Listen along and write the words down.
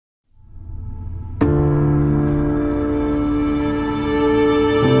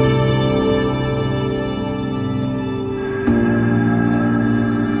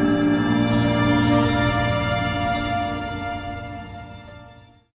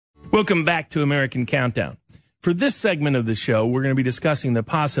Welcome back to American Countdown. For this segment of the show, we're going to be discussing the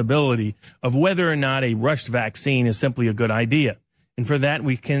possibility of whether or not a rushed vaccine is simply a good idea. And for that,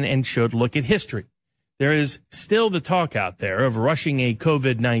 we can and should look at history. There is still the talk out there of rushing a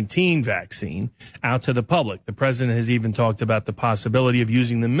COVID-19 vaccine out to the public. The president has even talked about the possibility of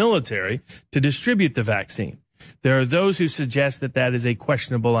using the military to distribute the vaccine. There are those who suggest that that is a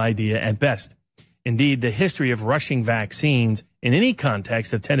questionable idea at best. Indeed, the history of rushing vaccines in any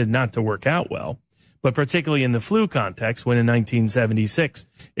context have tended not to work out well, but particularly in the flu context, when in 1976,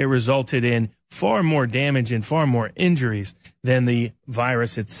 it resulted in far more damage and far more injuries than the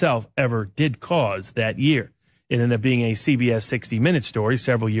virus itself ever did cause that year. It ended up being a CBS 60 Minutes story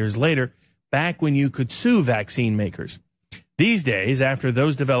several years later, back when you could sue vaccine makers. These days, after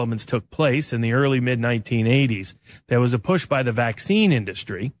those developments took place in the early mid-1980s, there was a push by the vaccine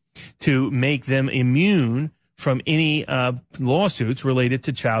industry to make them immune from any lawsuits related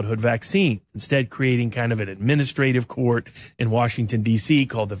to childhood vaccine, instead creating kind of an administrative court in Washington, D.C.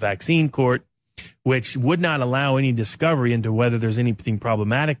 called the Vax-seen Court, which would not allow any discovery into whether there's anything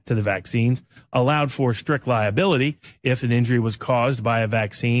problematic to the vaccines, allowed for strict liability. If an injury was caused by a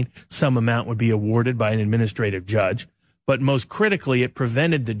vaccine, some amount would be awarded by an administrative judge. But most critically, it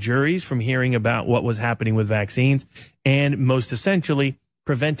prevented the juries from hearing about what was happening with vaccines, and most essentially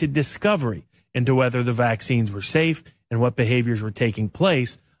prevented discovery into whether the vaccines were safe and what behaviors were taking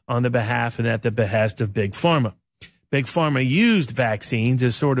place on the behalf and at the behest of Big Pharma. Big Pharma used vaccines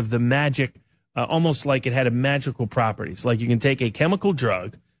as sort of the magic, almost like it had a magical properties. Like you can take a chemical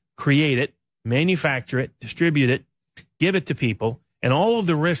drug, create it, manufacture it, distribute it, give it to people, and all of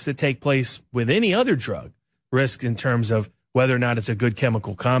the risks that take place with any other drug, risks in terms of whether or not it's a good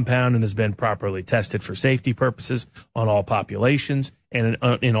chemical compound and has been properly tested for safety purposes on all populations and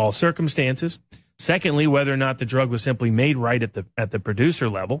in all circumstances. Secondly, whether or not the drug was simply made right at the producer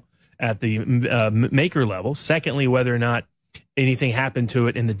level, at the maker level. Secondly, whether or not anything happened to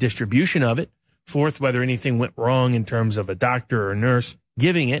it in the distribution of it. Fourth, whether anything went wrong in terms of a doctor or a nurse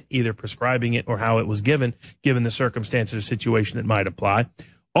giving it, either prescribing it or how it was given the circumstances or situation that might apply.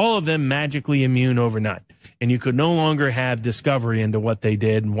 All of them magically immune overnight. And you could no longer have discovery into what they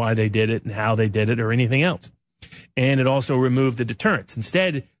did and why they did it and how they did it or anything else. And it also removed the deterrence.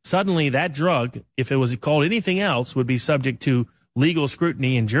 Instead, suddenly that drug, if it was called anything else, would be subject to legal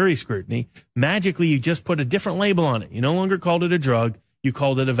scrutiny and jury scrutiny. Magically, you just put a different label on it. You no longer called it a drug. You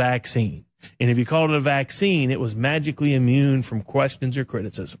called it a vaccine. And if you called it a vaccine, it was magically immune from questions or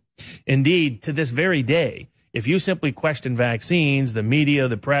criticism. Indeed, to this very day, if you simply question vaccines, the media,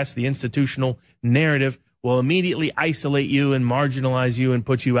 the press, the institutional narrative will immediately isolate you and marginalize you and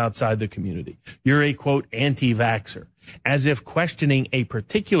put you outside the community. You're a, quote, anti-vaxxer, as if questioning a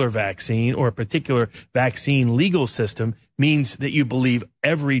particular vaccine or a particular vaccine legal system means that you believe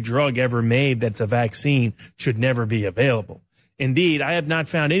every drug ever made that's a vaccine should never be available. Indeed, I have not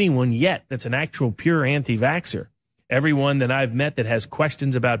found anyone yet that's an actual pure anti-vaxxer. Everyone that I've met that has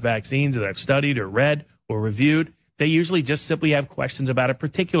questions about vaccines that I've studied or read or reviewed, they usually just simply have questions about a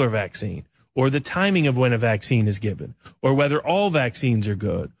particular vaccine or the timing of when a vaccine is given or whether all vaccines are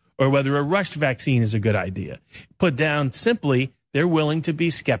good or whether a rushed vaccine is a good idea. Put down simply, they're willing to be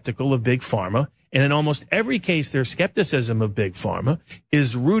skeptical of Big Pharma. And in almost every case, their skepticism of Big Pharma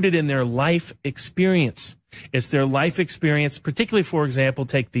is rooted in their life experience. It's their life experience, particularly, for example,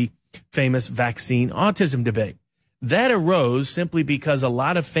 take the famous vaccine autism debate. That arose simply because a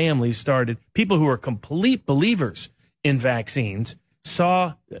lot of families started, people who are complete believers in vaccines,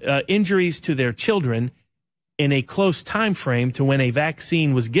 saw injuries to their children in a close time frame to when a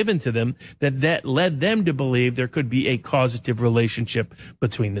vaccine was given to them that led them to believe there could be a causative relationship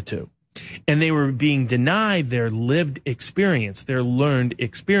between the two. And they were being denied their lived experience, their learned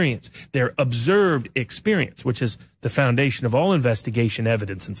experience, their observed experience, which is the foundation of all investigation,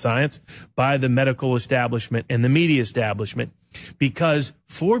 evidence, and science, by the medical establishment and the media establishment. Because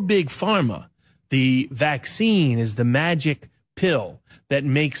for Big Pharma, the vaccine is the magic pill that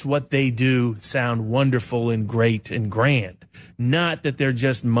makes what they do sound wonderful and great and grand. Not that they're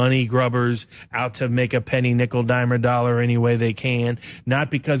just money grubbers out to make a penny, nickel, dime, or dollar any way they can. Not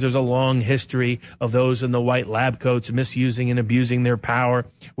because there's a long history of those in the white lab coats misusing and abusing their power,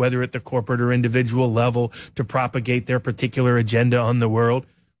 whether at the corporate or individual level, to propagate their particular agenda on the world,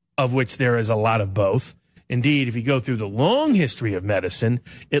 of which there is a lot of both. Indeed, if you go through the long history of medicine,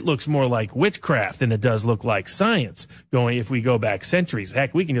 it looks more like witchcraft than it does look like science. If we go back centuries,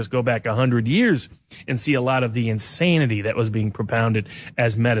 heck, we can just go back 100 years and see a lot of the insanity that was being propounded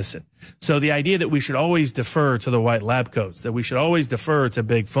as medicine. So the idea that we should always defer to the white lab coats, that we should always defer to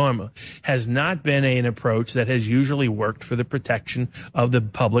big pharma, has not been an approach that has usually worked for the protection of the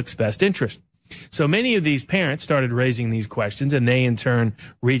public's best interest. So many of these parents started raising these questions, and they in turn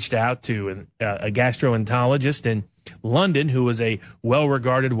reached out to a gastroenterologist in London, who was a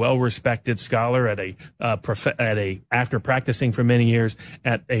well-regarded, well-respected scholar after practicing for many years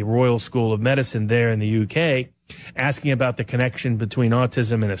at a Royal School of Medicine there in the UK, asking about the connection between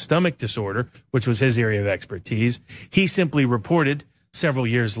autism and a stomach disorder, which was his area of expertise. He simply reported several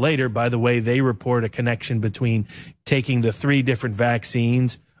years later, by the way, they report a connection between taking the 3 different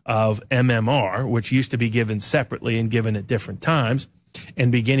vaccines of MMR, which used to be given separately and given at different times.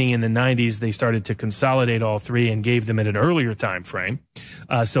 And beginning in the 90s, they started to consolidate all 3 and gave them at an earlier time frame.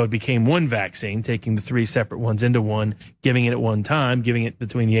 So it became one vaccine, taking the 3 separate ones into one, giving it at one time, giving it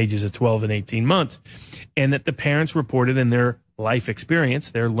between the ages of 12 and 18 months. And that the parents reported in their life experience,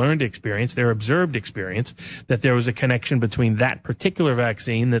 their learned experience, their observed experience, that there was a connection between that particular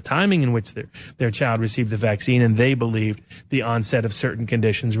vaccine, the timing in which their child received the vaccine, and they believed the onset of certain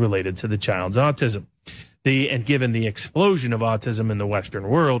conditions related to the child's autism. And given the explosion of autism in the Western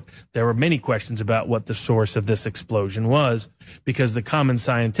world, there were many questions about what the source of this explosion was, because the common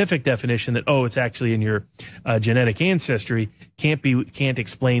scientific definition that, it's actually in your genetic ancestry can't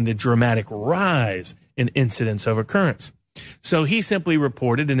explain the dramatic rise in incidence of occurrence. So he simply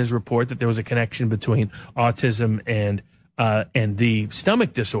reported in his report that there was a connection between autism and the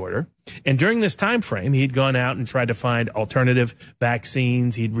stomach disorder. And during this time frame, he'd gone out and tried to find alternative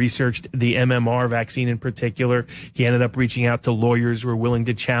vaccines. He'd researched the MMR vaccine in particular. He ended up reaching out to lawyers who were willing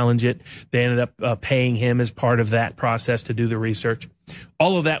to challenge it. They ended up paying him as part of that process to do the research.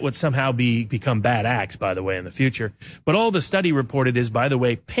 All of that would somehow become bad acts, by the way, in the future. But all the study reported is, by the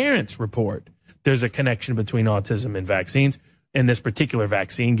way, parents report there's a connection between autism and vaccines. And this particular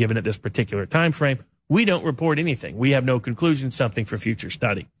vaccine, given at this particular time frame, we don't report anything. We have no conclusion, something for future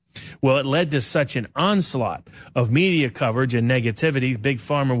study. Well, it led to such an onslaught of media coverage and negativity, Big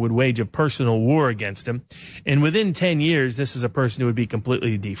Pharma would wage a personal war against him. And within 10 years, this is a person who would be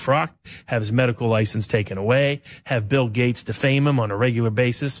completely defrocked, have his medical license taken away, have Bill Gates defame him on a regular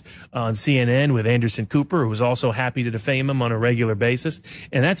basis on CNN with Anderson Cooper, who was also happy to defame him on a regular basis.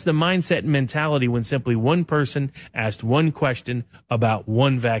 And that's the mindset and mentality when simply one person asked one question about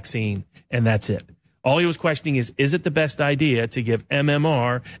one vaccine, and that's it. All he was questioning is it the best idea to give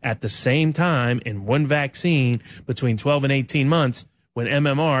MMR at the same time in one vaccine between 12 and 18 months when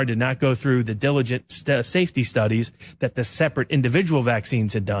MMR did not go through the diligent safety studies that the separate individual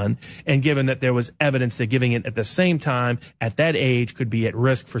vaccines had done, and given that there was evidence that giving it at the same time at that age could be at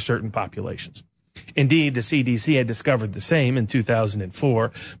risk for certain populations. Indeed, the CDC had discovered the same in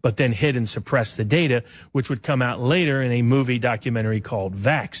 2004, but then hid and suppressed the data, which would come out later in a movie documentary called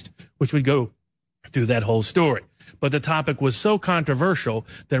Vaxxed, which would go through that whole story. But the topic was so controversial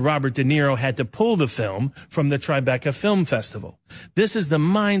that Robert De Niro had to pull the film from the Tribeca Film Festival. This is the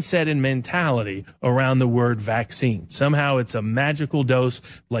mindset and mentality around the word vaccine. Somehow it's a magical dose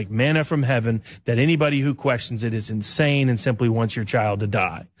like manna from heaven that anybody who questions it is insane and simply wants your child to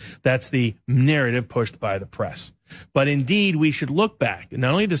die. That's the narrative pushed by the press. But indeed, we should look back,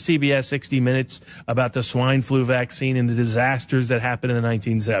 not only to CBS 60 Minutes about the swine flu vaccine and the disasters that happened in the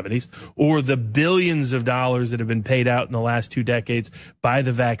 1970s, or the billions of dollars that have been paid out in the last 2 decades by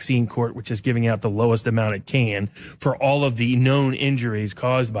the vaccine court, which is giving out the lowest amount it can for all of the known injuries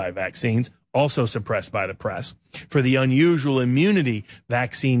caused by vaccines, also suppressed by the press, for the unusual immunity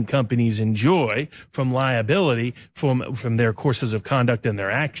vaccine companies enjoy from liability from their courses of conduct and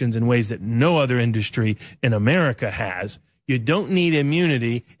their actions in ways that no other industry in America has. You don't need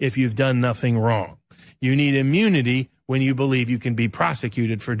immunity if you've done nothing wrong. You need immunity when you believe you can be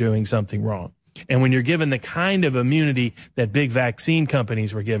prosecuted for doing something wrong. And when you're given the kind of immunity that big vaccine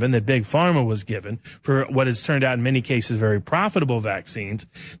companies were given, that Big Pharma was given for what has turned out in many cases very profitable vaccines,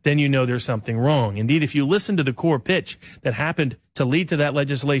 then you know there's something wrong. Indeed, if you listen to the core pitch that happened to lead to that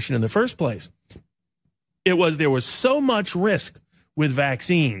legislation in the first place, there was so much risk with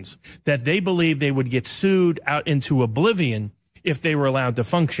vaccines that they believed they would get sued out into oblivion if they were allowed to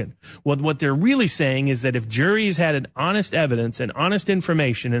function. Well, what they're really saying is that if juries had an honest evidence and honest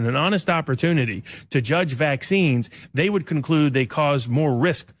information and an honest opportunity to judge vaccines, they would conclude they cause more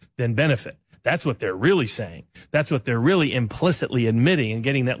risk than benefit. That's what they're really saying. That's what they're really implicitly admitting in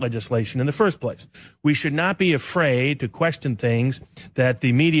getting that legislation in the first place. We should not be afraid to question things that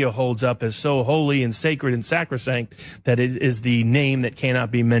the media holds up as so holy and sacred and sacrosanct that it is the name that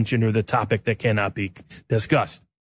cannot be mentioned or the topic that cannot be discussed.